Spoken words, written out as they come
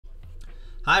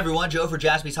Hi everyone, Joe for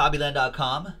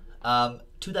JaspysHobbyland.com.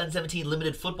 2017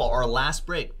 Limited Football, our last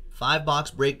break.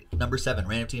 5-box break number 7,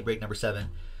 random team break number 7.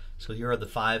 So here are the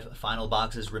 5 final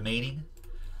boxes remaining.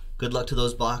 Good luck to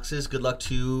those boxes. Good luck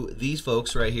to these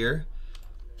folks right here.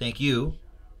 Thank you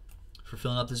for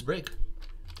filling up this break.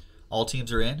 All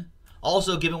teams are in.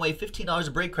 Also giving away $15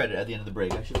 of break credit at the end of the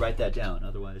break. I should write that down,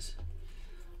 otherwise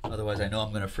I know I'm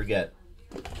going to forget.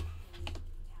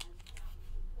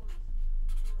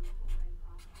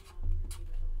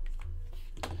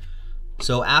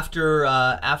 So after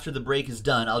the break is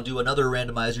done, I'll do another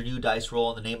randomizer, new dice roll,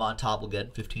 and the name on top will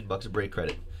get 15 bucks of break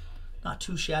credit. Not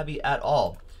too shabby at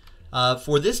all.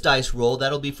 For this dice roll,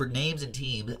 that'll be for names and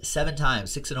teams 7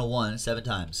 times. 6 and a 1, 7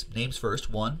 times. Names first.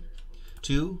 1,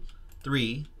 2,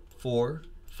 3, 4,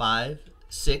 5,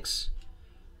 6,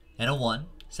 and a 1,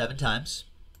 7 times.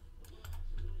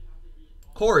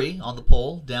 Corey on the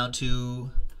poll, down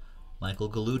to Michael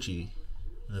Gallucci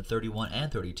in the 31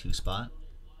 and 32 spot.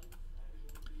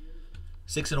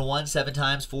 6 and a 1, 7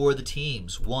 times for the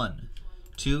teams. 1,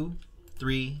 2,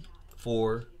 3,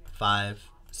 4, 5,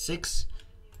 6,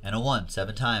 and a 1,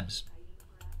 7 times.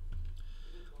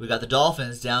 We got the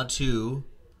Dolphins down to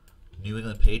New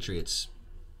England Patriots.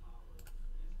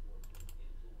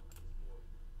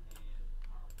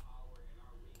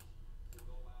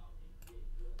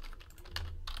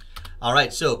 All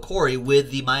right, so Corey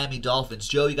with the Miami Dolphins.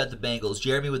 Joe, you got the Bengals.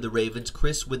 Jeremy with the Ravens.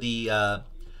 Chris with the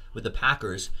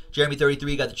Packers. Jeremy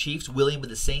 33 got the Chiefs. William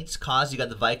with the Saints. Cos, you got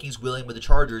the Vikings. William with the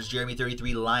Chargers. Jeremy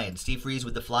 33 Lions. Steve Freeze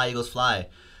with the Fly Eagles Fly.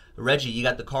 Reggie, you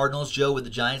got the Cardinals. Joe with the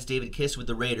Giants. David Kiss with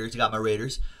the Raiders. You got my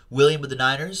Raiders. William with the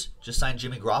Niners. Just signed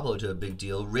Jimmy Garoppolo to a big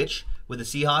deal. Rich with the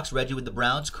Seahawks. Reggie with the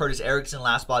Browns. Curtis Erickson,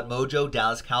 Last Spot Mojo.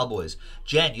 Dallas Cowboys.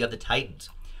 Jen, you have the Titans.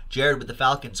 Jared with the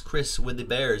Falcons, Chris with the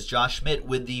Bears, Josh Schmidt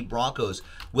with the Broncos,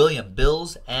 William,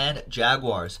 Bills, and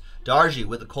Jaguars, Darji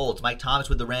with the Colts, Mike Thomas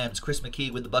with the Rams, Chris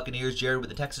McKee with the Buccaneers, Jared with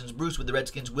the Texans, Bruce with the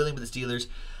Redskins, William with the Steelers,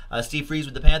 Steve Freeze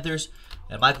with the Panthers,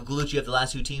 and Michael Gallucci have the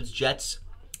last 2 teams, Jets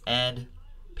and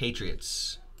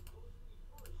Patriots.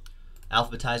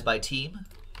 Alphabetized by team.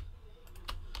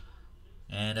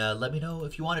 And let me know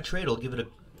if you want to trade. I'll give it a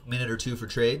minute or 2 for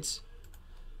trades.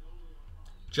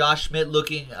 Josh Schmidt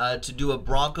looking to do a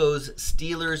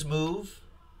Broncos-Steelers move.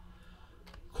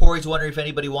 Corey's wondering if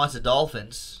anybody wants the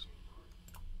Dolphins.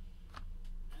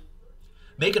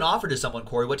 Make an offer to someone,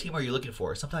 Corey. What team are you looking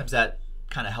for? Sometimes that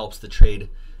kind of helps the trade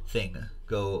thing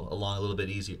go along a little bit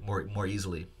more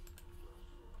easily.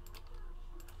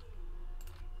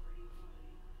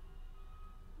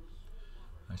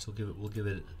 All right, so we'll give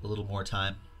it a little more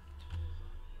time.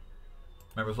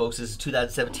 Remember, folks, this is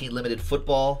 2017 Limited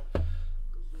Football.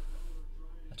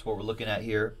 That's what we're looking at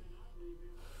here.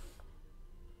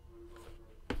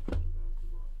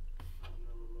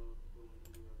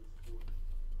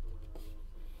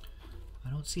 I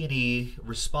don't see any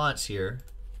response here.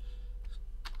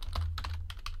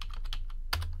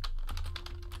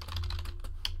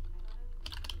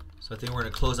 So I think we're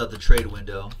going to close out the trade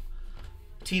window.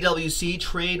 TWC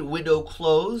trade window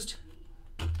closed.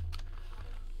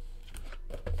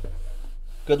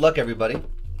 Good luck, everybody.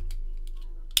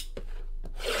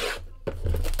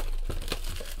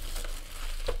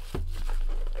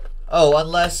 Oh,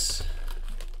 unless...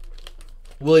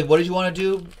 William, what did you want to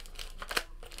do?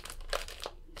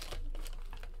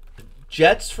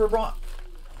 Jets for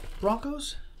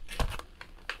Broncos?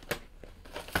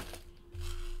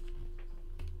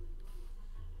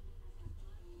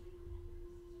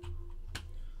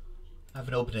 I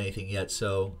haven't opened anything yet,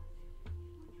 so...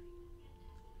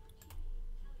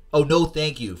 Oh, no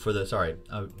thank you for the... Sorry,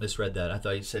 I misread that. I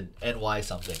thought you said NY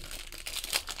something.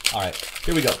 All right,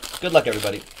 here we go. Good luck,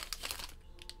 everybody.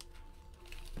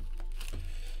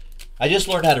 I just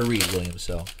learned how to read, William,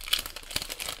 so.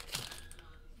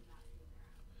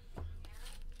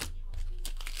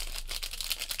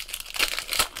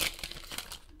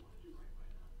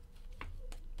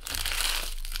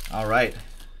 All right.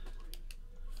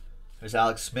 There's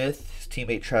Alex Smith, his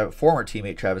teammate, former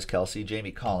teammate Travis Kelce,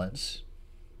 Jamie Collins.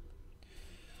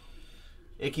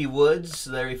 Ickey Woods,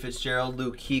 Larry Fitzgerald,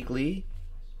 Luke Kuechly,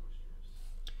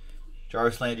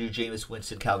 Jarvis Landry, Jameis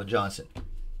Winston, Calvin Johnson.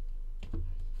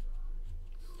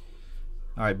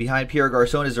 All right, behind Pierre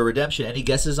Garçon is a redemption. Any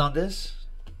guesses on this?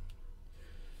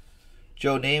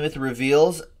 Joe Namath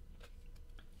reveals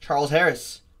Charles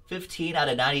Harris, 15 out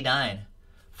of 99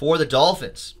 for the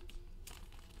Dolphins.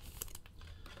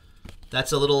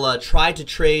 That's a little tried to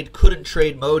trade, couldn't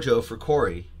trade mojo for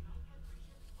Corey.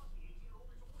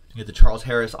 Get the Charles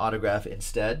Harris autograph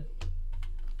instead.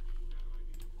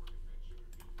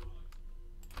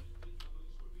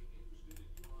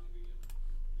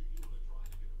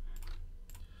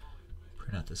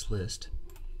 print out this list.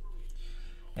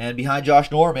 And behind Josh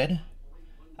Norman,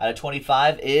 out of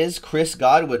 25 is Chris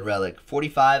Godwin relic.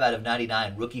 45 out of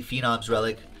 99. Rookie Phenoms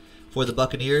relic for the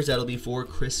Buccaneers. That'll be for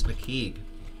Chris McKeague.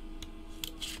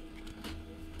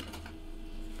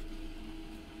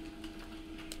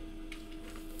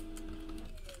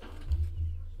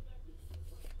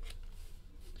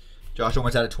 Josh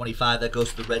Norman's out of 25. That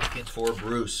goes to the Redskins for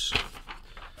Bruce.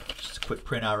 Just a quick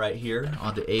printout right here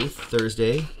on the 8th,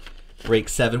 Thursday. Break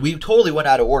 7. We totally went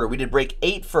out of order. We did break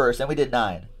 8 first, then we did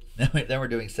 9. Then we're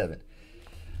doing 7.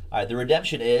 All right, the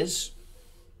redemption is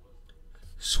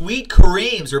Sweet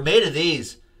Kareems are made of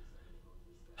these.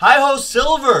 Hi-Ho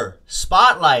Silver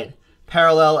Spotlight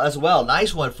parallel as well.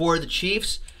 Nice one for the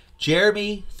Chiefs.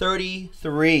 Jeremy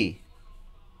 33.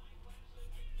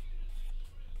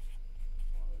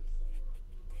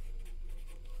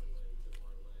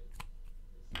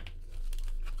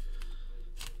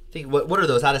 I think what are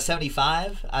those? Out of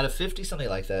 75? Out of 50? Something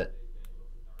like that.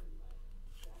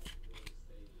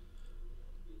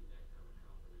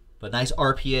 But nice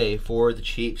RPA for the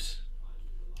Chiefs.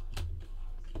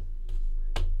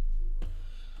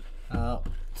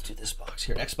 Let's do this box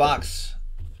here. Next box.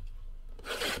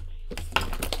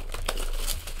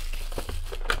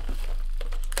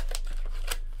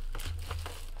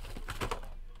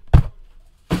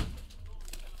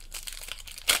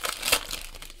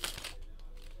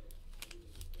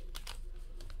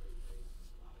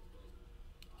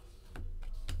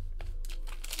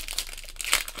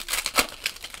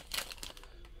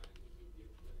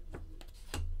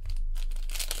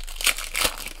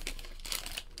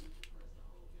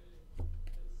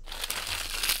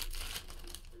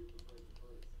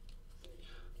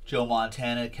 Joe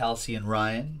Montana, Kelsey and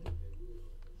Ryan.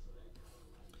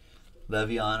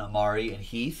 Le'Veon, Amari, and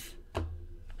Heath.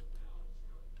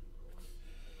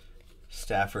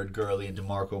 Stafford, Gurley, and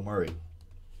DeMarco Murray.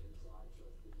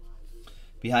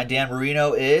 Behind Dan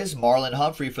Marino is Marlon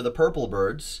Humphrey for the Purple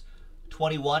Birds.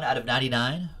 21 out of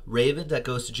 99. Ravens, that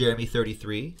goes to Jeremy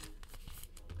 33.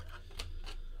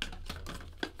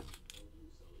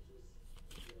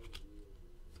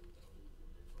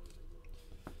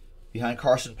 Behind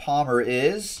Carson Palmer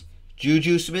is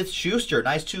Juju Smith-Schuster.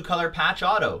 Nice 2-color patch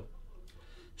auto.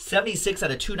 76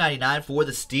 out of 299 for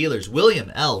the Steelers.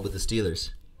 William L. with the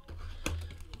Steelers.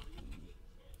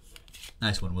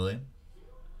 Nice one, William.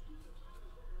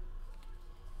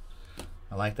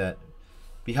 I like that.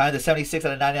 Behind the 76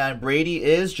 out of 99 Brady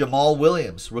is Jamal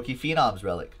Williams. Rookie Phenoms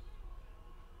relic.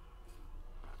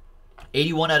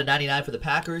 81 out of 99 for the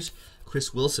Packers.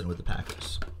 Chris Wilson with the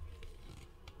Packers.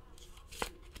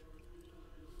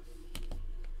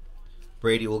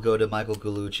 Brady will go to Michael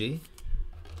Gallucci.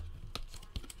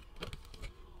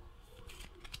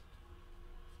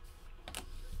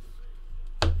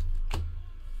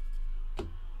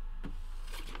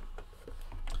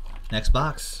 Next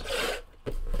box.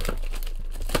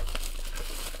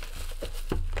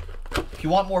 If you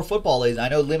want more football, ladies, I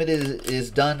know limited is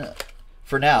done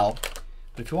for now,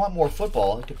 but if you want more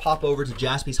football, you can pop over to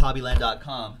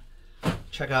JaspysHobbyland.com.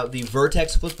 Check out the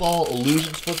Vertex football,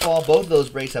 Illusions football. Both of those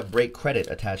breaks have break credit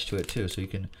attached to it too, so you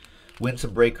can win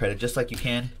some break credit just like you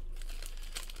can,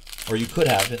 or you could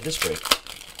have in this break.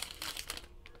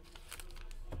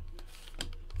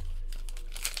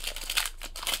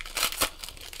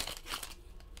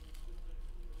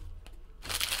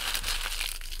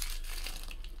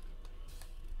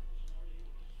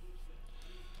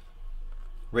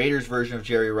 Raiders version of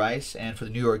Jerry Rice, and for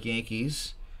the New York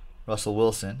Yankees, Russell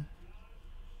Wilson.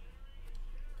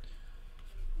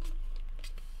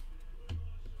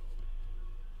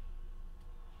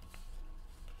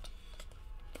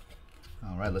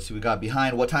 All right, let's see what we got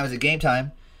behind. What time is it? Game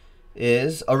time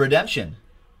is a redemption.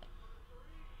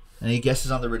 Any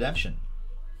guesses on the redemption?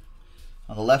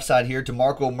 On the left side here,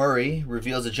 DeMarco Murray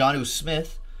reveals a Jonnu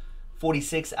Smith,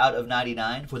 46 out of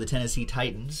 99 for the Tennessee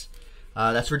Titans.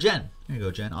 That's for Jen. There you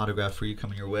go, Jen. Autograph for you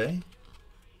coming your way.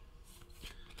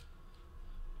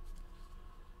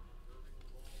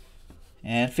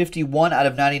 And 51 out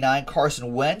of 99,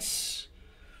 Carson Wentz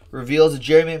reveals a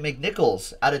Jeremy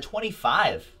McNichols out of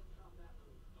 25.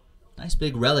 Nice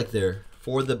big relic there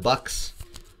for the Bucks.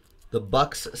 The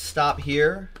Bucks stop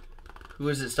here. Who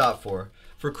does it stop for?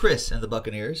 For Chris and the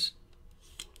Buccaneers.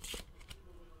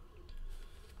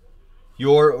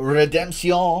 Your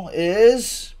redemption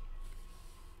is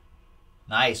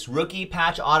nice. Rookie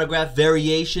patch autograph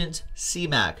variations.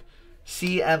 C-Mac.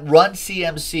 Run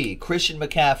CMC. Christian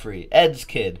McCaffrey. Ed's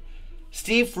Kid.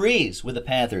 Steve Freeze with the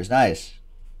Panthers. Nice.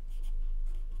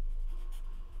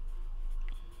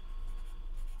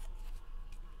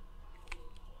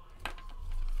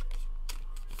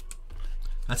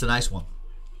 That's a nice one.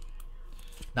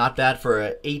 Not bad for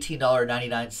an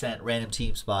 $18.99 random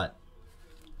team spot.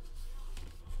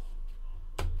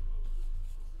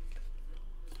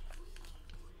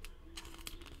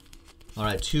 All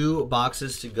right, 2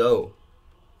 boxes to go.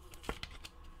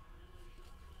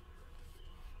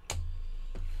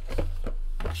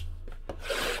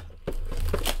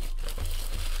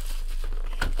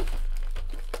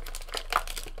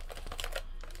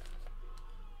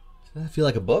 Does that feel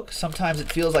like a book? Sometimes it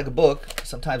feels like a book,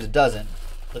 sometimes it doesn't.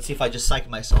 Let's see if I just psych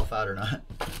myself out or not.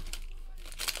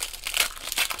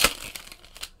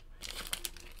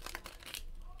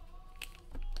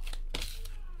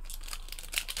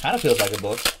 Kind of feels like a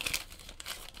book.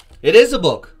 It is a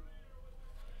book.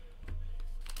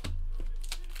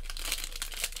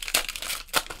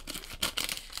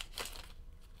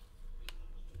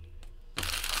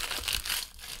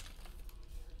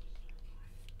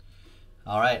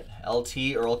 All right,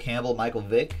 LT, Earl Campbell, Michael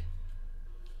Vick.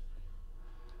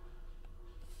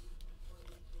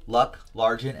 Luck,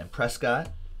 Largent, and Prescott.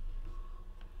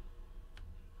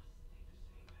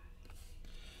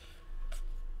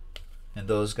 And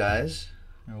those guys.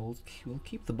 We'll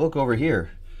keep the book over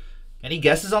here. Any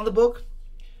guesses on the book?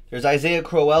 There's Isaiah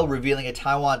Crowell revealing a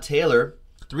Taiwan Taylor.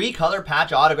 3-color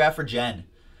patch autograph for Jen.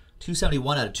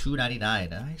 271 out of 299.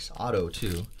 Nice auto,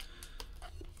 too.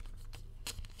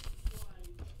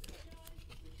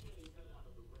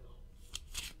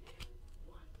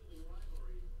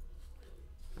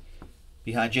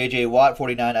 Behind J.J. Watt,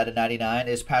 49 out of 99,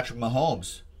 is Patrick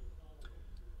Mahomes.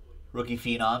 Rookie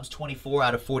Phenoms, 24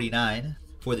 out of 49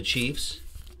 for the Chiefs.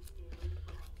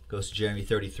 Goes to Jeremy,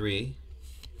 33.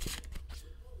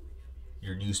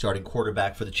 Your new starting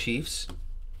quarterback for the Chiefs.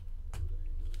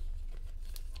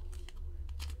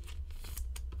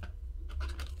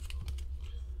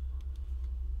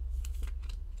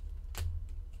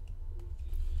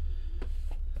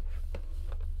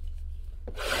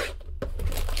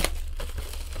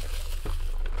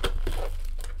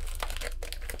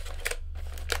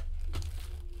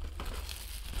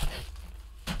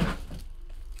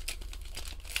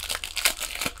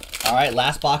 All right,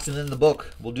 last box and then the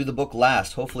book. We'll do the book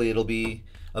last. Hopefully it'll be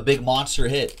a big monster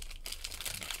hit.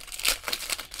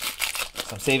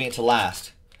 So I'm saving it to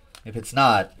last. If it's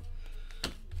not,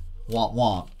 womp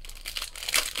womp.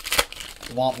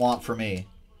 Womp womp for me.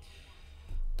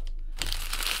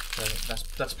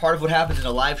 That's part of what happens in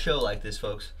a live show like this,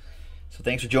 folks. So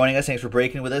thanks for joining us. Thanks for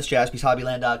breaking with us.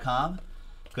 JaspysHobbyland.com.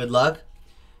 Good luck.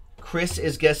 Chris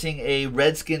is guessing a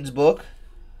Redskins book.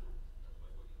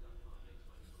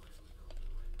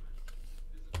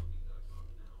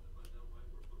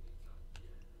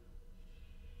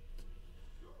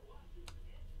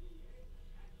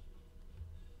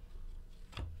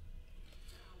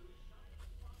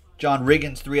 John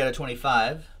Riggins, 3 out of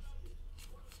 25.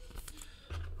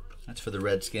 That's for the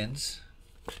Redskins.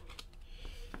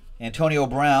 Antonio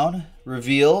Brown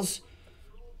reveals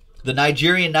the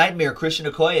Nigerian Nightmare, Christian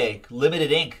Okoye,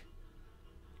 limited ink.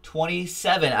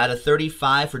 27 out of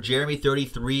 35 for Jeremy,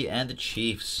 33, and the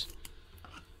Chiefs.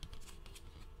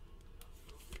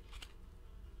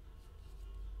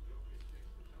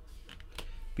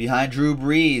 Behind Drew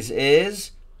Brees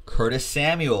is Curtis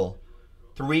Samuel.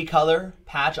 3-color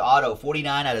patch auto,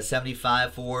 49 out of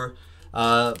 75 for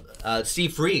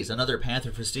Steve Freeze, another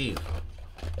Panther for Steve.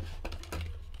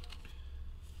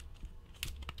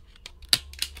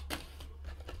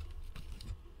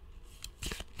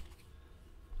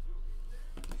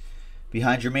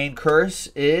 Behind Jermaine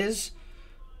Kearse is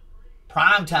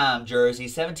Primetime jersey,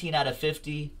 17 out of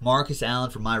 50, Marcus Allen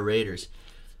for my Raiders.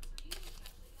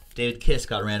 David Kiss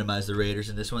got randomized the Raiders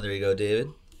in this one. There you go, David.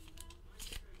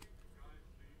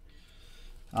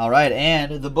 All right,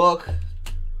 and the book.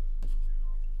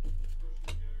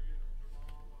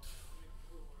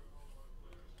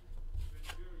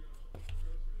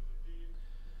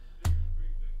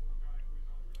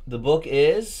 The book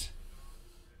is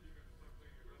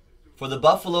for the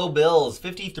Buffalo Bills,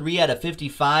 53 out of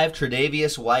 55,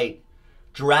 Tre'Davious White.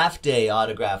 Draft Day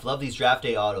autograph. Love these Draft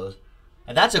Day autos.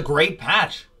 And that's a great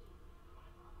patch.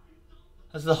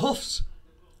 That's the hoofs.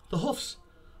 The hoofs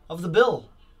of the Bill.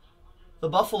 The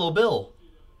Buffalo Bill.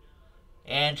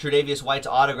 And Tre'Davious White's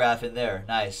autograph in there.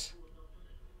 Nice.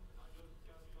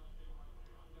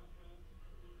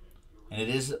 And it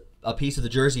is a piece of the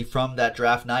jersey from that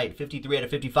draft night. 53 out of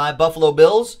 55. Buffalo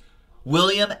Bills.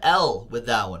 William L. with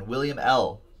that one. William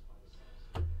L.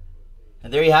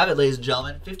 And there you have it, ladies and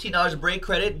gentlemen. $15 of break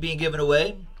credit being given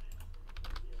away.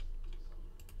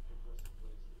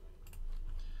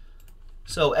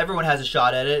 So everyone has a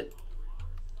shot at it.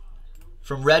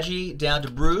 From Reggie down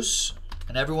to Bruce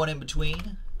and everyone in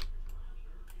between.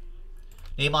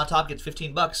 Name on top gets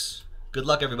 15 bucks. Good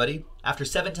luck, everybody. After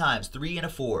 7 times, 3 and a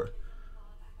 4.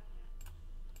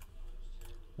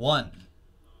 1,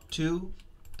 2,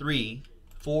 3,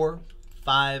 4,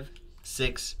 5,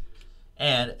 6,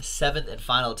 and 7th and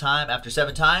final time. After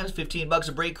 7 times, 15 bucks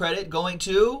of break credit going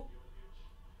to,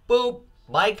 boop,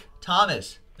 Mike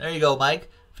Thomas. There you go, Mike.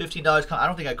 $15. I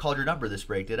don't think I called your number this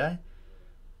break, did I?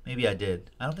 Maybe I did.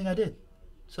 I don't think I did.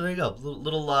 So there you go.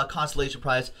 Little consolation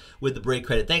prize with the break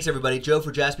credit. Thanks, everybody. Joe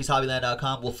for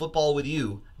JaspysHobbyland.com. We'll football with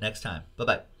you next time.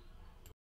 Bye-bye.